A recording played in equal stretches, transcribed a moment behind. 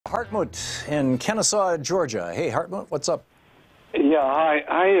Hartmut in Kennesaw, Georgia. Hey, Hartmut, what's up? Yeah, hi.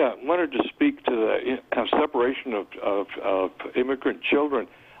 I wanted to speak to the separation of immigrant children.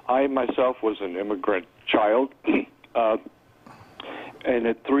 I myself was an immigrant child, and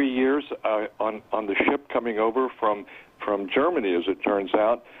at 3 years on the ship coming over from Germany, as it turns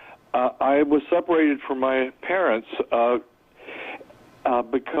out, I was separated from my parents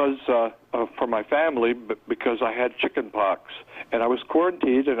because for my family, because I had chicken pox. And I was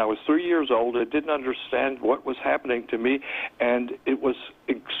quarantined, and I was 3 years old. I didn't understand what was happening to me, and it was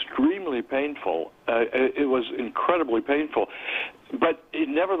extremely painful. It was incredibly painful. But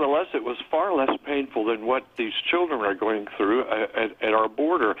nevertheless, it was far less painful than what these children are going through at our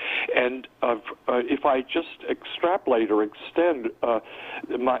border. And if I just extrapolate or extend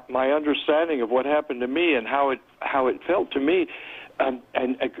my understanding of what happened to me and how it felt to me, and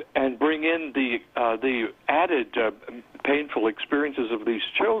bring in the added painful experiences of these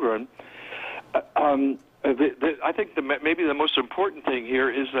children, I think maybe the most important thing here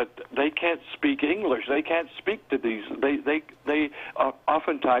is that they can't speak English. They can't speak to these. They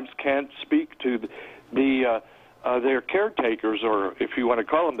oftentimes can't speak to their caretakers, or if you want to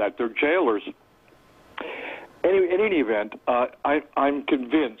call them that, their jailers. In any event, I'm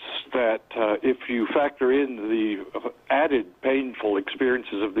convinced that if you factor in the added painful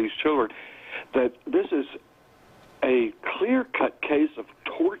experiences of these children, that this is a clear-cut case of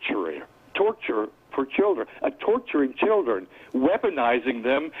torture for children, torturing children, weaponizing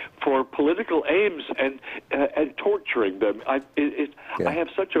them for political aims, and torturing them. I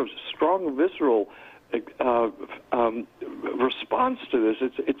have such a strong visceral response to this.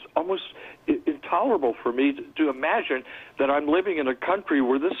 It's almost intolerable for me to imagine that I'm living in a country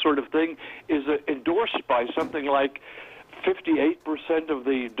where this sort of thing is endorsed by something like 58% of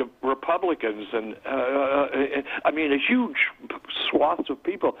the Republicans, and I mean a huge swath of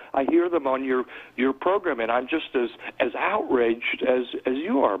people. I hear them on your program, and I'm just as outraged as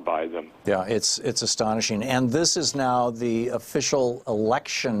you are by them. Yeah, it's astonishing. And this is now the official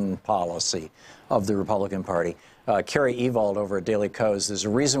election policy of the Republican Party. Carrie Ewald over at Daily Kos, there's a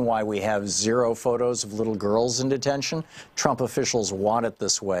reason why we have 0 photos of little girls in detention. Trump officials want it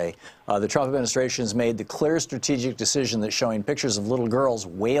this way. The Trump administration has made the clear strategic decision that showing pictures of little girls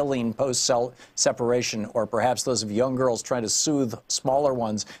wailing post-separation, or perhaps those of young girls trying to soothe smaller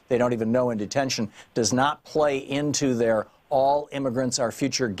ones they don't even know in detention, does not play into their all immigrants are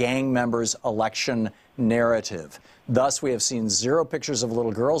future gang members election narrative. Thus, we have seen 0 pictures of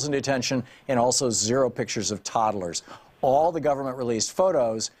little girls in detention and also 0 pictures of toddlers. All the government-released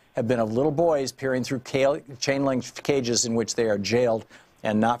photos have been of little boys peering through chain-link cages in which they are jailed,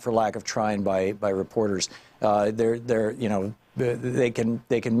 and not for lack of trying by reporters. They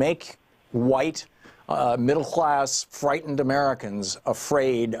can make white, middle-class, frightened Americans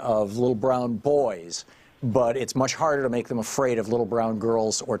afraid of little brown boys, but it's much harder to make them afraid of little brown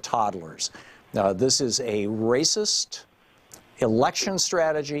girls or toddlers. This is a racist election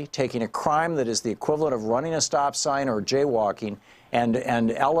strategy, taking a crime that is the equivalent of running a stop sign or jaywalking, and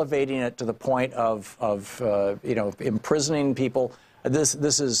elevating it to the point of imprisoning people.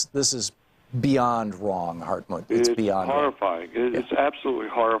 This is beyond wrong, Hartmut. It's beyond horrifying. It's absolutely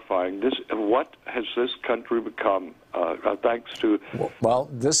horrifying. What has this country become? Thanks to well,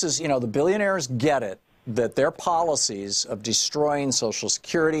 this is the billionaires get it, that their policies of destroying Social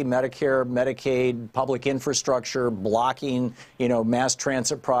Security, Medicare, Medicaid, public infrastructure, blocking, mass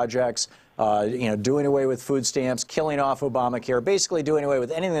transit projects, doing away with food stamps, killing off Obamacare, basically doing away with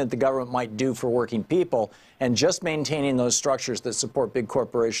anything that the government might do for working people, and just maintaining those structures that support big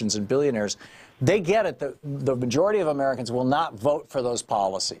corporations and billionaires. They get it that the majority of Americans will not vote for those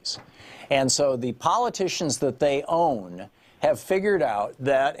policies. And so the politicians that they own have figured out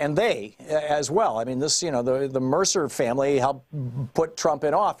that, and they as well, I mean, this, the Mercer family helped put Trump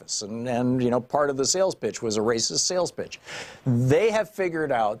in office, and part of the sales pitch was a racist sales pitch. They have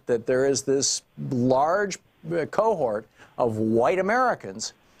figured out that there is this large cohort of white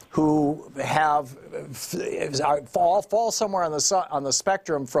Americans who fall somewhere on the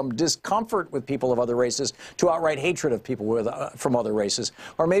spectrum from discomfort with people of other races to outright hatred of people from other races,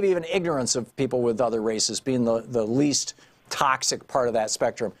 or maybe even ignorance of people with other races being the least toxic part of that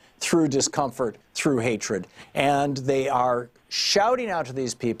spectrum, through discomfort, through hatred. And they are shouting out to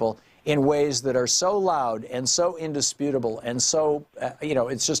these people in ways that are so loud and so indisputable and so,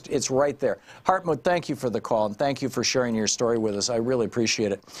 it's right there. Hartmut, thank you for the call, and thank you for sharing your story with us. I really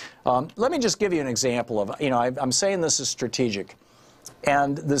appreciate it. Let me just give you an example of, I'm saying this is strategic,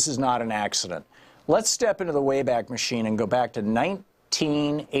 and this is not an accident. Let's step into the Wayback Machine and go back to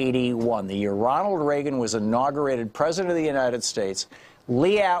 1981, the year Ronald Reagan was inaugurated President of the United States.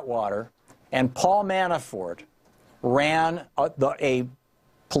 Lee Atwater, and Paul Manafort ran a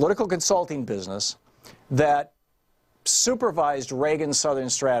political consulting business that supervised Reagan's Southern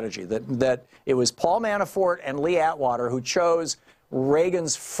strategy, that it was Paul Manafort and Lee Atwater who chose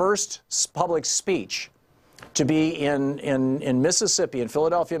Reagan's first public speech to be in Mississippi, in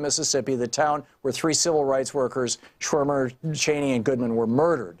Philadelphia, Mississippi, the town where 3 civil rights workers, Schwimmer, Cheney, and Goodman, were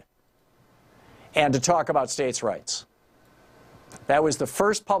murdered, and to talk about states' rights. That was the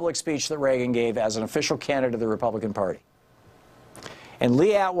first public speech that Reagan gave as an official candidate of the Republican Party. And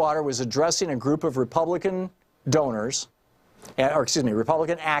Lee Atwater was addressing a group of Republican donors, or excuse me,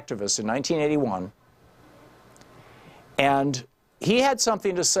 Republican activists in 1981, and he had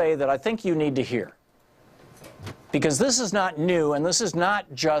something to say that I think you need to hear. Because this is not new, and this is not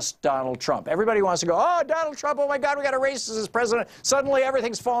just Donald Trump. Everybody wants to go, oh, Donald Trump, oh my God, we got a racist as president. Suddenly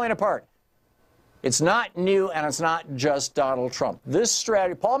everything's falling apart. It's not new, and it's not just Donald Trump. This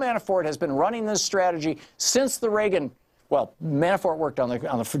strategy, Paul Manafort has been running this strategy since the Reagan, well, Manafort worked on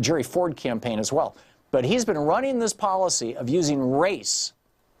the Jerry Ford campaign as well. But he's been running this policy of using race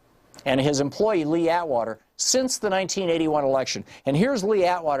and his employee, Lee Atwater, since the 1981 election. And here's Lee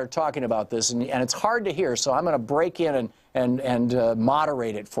Atwater talking about this, and it's hard to hear, so I'm going to break in and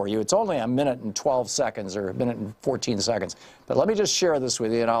moderate it for you. It's only a minute and 12 seconds, or a minute and 14 seconds. But let me just share this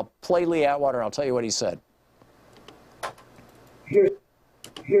with you, and I'll play Lee Atwater, and I'll tell you what he said.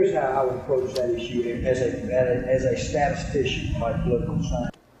 Here's how I would approach that issue as a statistician, like political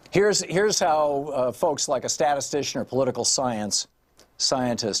science. Here's how folks like a statistician or political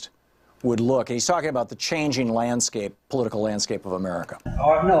scientist would look. And he's talking about the changing landscape, political landscape of America.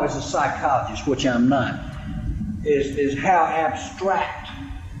 Or no, as a psychologist, which I'm not, is how abstract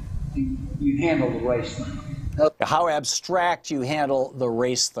you handle the race thing. How abstract you handle the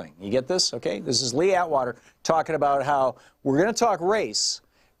race thing. You get this? Okay? This is Lee Atwater talking about how we're going to talk race,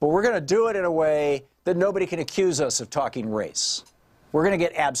 but we're going to do it in a way that nobody can accuse us of talking race. We're going to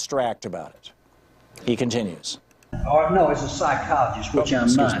get abstract about it. He continues. Or no, as a psychologist, which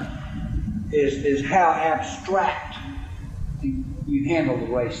I'm not, is how abstract you handle the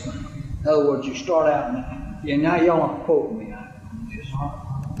race thing. In other words, you start out, and now y'all are quoting me on this, huh?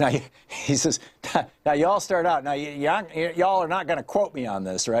 Now, he says, now y'all start out. Now, y'all are not going to quote me on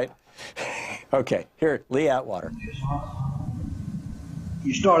this, right? Okay, here, Lee Atwater.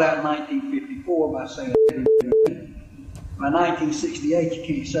 You start out in 1954 by saying, by 1968, you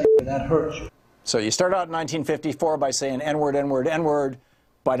can't say that hurts you. So you start out in 1954 by saying N-word, N-word, N-word.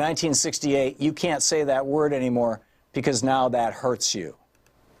 By 1968, you can't say that word anymore because now that hurts you,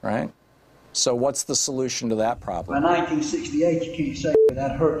 right? So what's the solution to that problem? By 1968, you can't say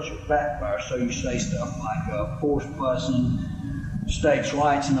that hurts you, backfire. So you say stuff like forced busing, states'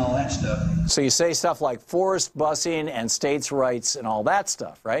 rights, and all that stuff. So you say stuff like forced busing and states' rights and all that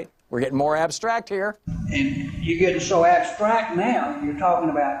stuff, right? We're getting more abstract here. And you're getting so abstract now, you're talking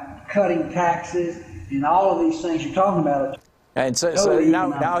about cutting taxes and all of these things you're talking about. And so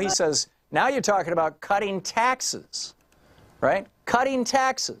now he says, now you're talking about cutting taxes, right? Cutting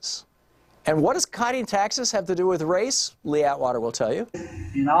taxes. And what does cutting taxes have to do with race? Lee Atwater will tell you.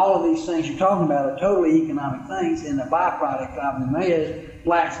 And all of these things you're talking about are totally economic things, and the byproduct of them is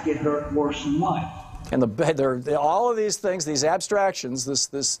blacks get hurt worse than whites. And all of these things, these abstractions,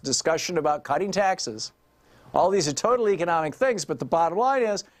 this discussion about cutting taxes, all these are totally economic things, but the bottom line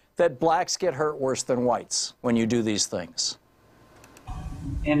is that blacks get hurt worse than whites when you do these things.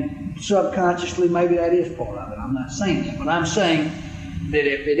 And subconsciously, maybe that is part of it. I'm not saying that, but I'm saying that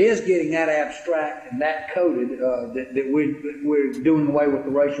if it is getting that abstract and that coded, that we're doing away with the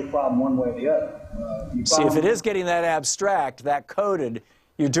racial problem one way or the other. See, if it is getting that abstract, that coded,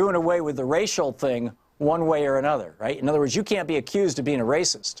 you're doing away with the racial thing one way or another, right? In other words, you can't be accused of being a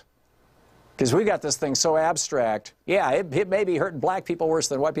racist because we got this thing so abstract. Yeah, it may be hurting black people worse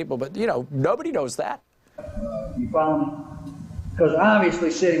than white people, but, you know, nobody knows that. You follow me? Because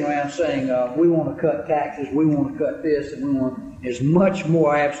obviously sitting around saying we want to cut taxes, we want to cut this, and we want is much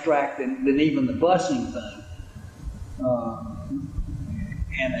more abstract than even the busing thing,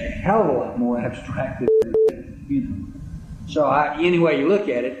 and a hell of a lot more abstract than, you know. So any way you look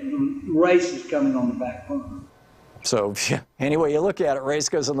at it, race is coming on the back burner. So yeah, any way you look at it, race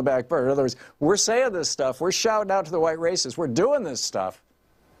goes on the back burner. In other words, we're saying this stuff, we're shouting out to the white racists, we're doing this stuff.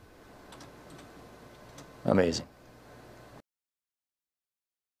 Amazing.